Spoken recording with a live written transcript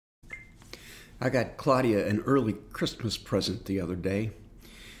I got Claudia an early Christmas present the other day.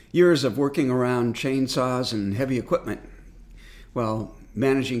 Years of working around chainsaws and heavy equipment, while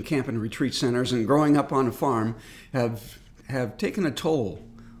managing camp and retreat centers and growing up on a farm have taken a toll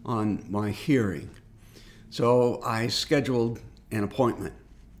on my hearing. So I scheduled an appointment.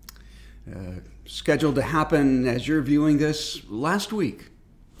 Scheduled to happen, as you're viewing this, last week.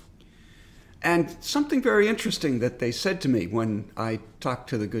 And something very interesting that they said to me when I talked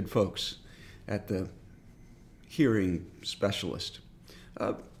to the good folks at the hearing specialist.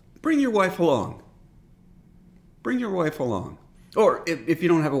 Bring your wife along. Bring your wife along. Or if you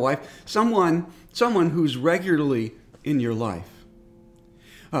don't have a wife, someone who's regularly in your life.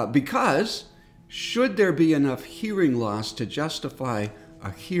 Because should there be enough hearing loss to justify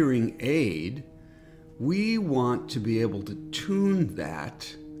a hearing aid, we want to be able to tune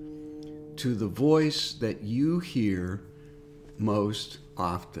that to the voice that you hear most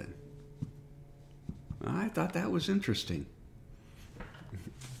often. I thought that was interesting.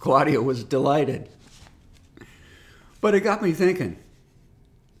 Claudia was delighted. But it got me thinking,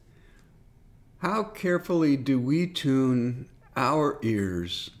 how carefully do we tune our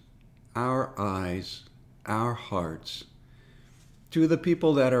ears, our eyes, our hearts to the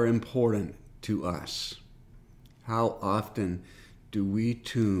people that are important to us? How often do we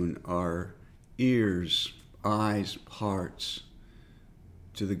tune our ears, eyes, hearts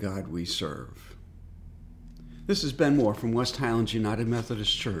to the God we serve? This is Ben Moore from West Highlands United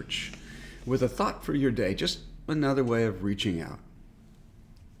Methodist Church with a thought for your day, just another way of reaching out.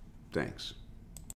 Thanks.